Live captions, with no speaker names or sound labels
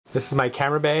This is my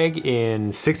camera bag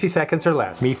in 60 seconds or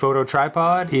less. Mi Photo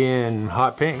tripod in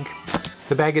hot pink.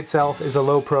 The bag itself is a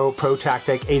Low Pro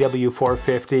Tactic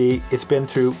AW450. It's been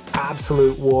through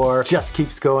absolute war, just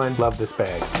keeps going. Love this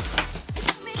bag.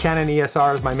 Canon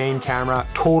ESR is my main camera,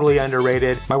 totally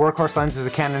underrated. My workhorse lens is a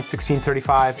Canon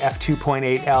 1635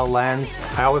 f2.8L lens.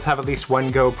 I always have at least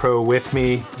one GoPro with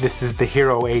me. This is the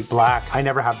Hero 8 Black. I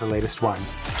never have the latest one.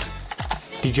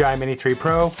 DJI Mini 3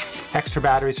 Pro, extra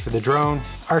batteries for the drone,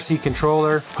 RC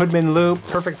controller, Hoodman loop,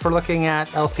 perfect for looking at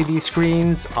LCD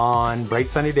screens on bright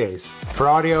sunny days. For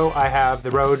audio, I have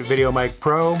the Rode VideoMic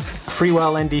Pro,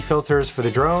 Freewell ND filters for the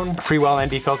drone, Freewell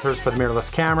ND filters for the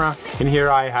mirrorless camera. In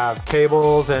here I have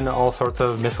cables and all sorts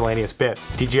of miscellaneous bits.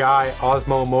 DJI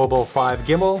Osmo Mobile 5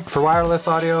 gimbal. For wireless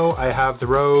audio, I have the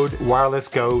Rode Wireless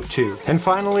Go 2. And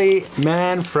finally,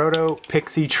 Manfrotto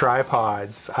Pixie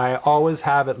tripods. I always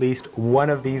have at least one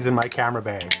of these in my camera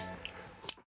bag.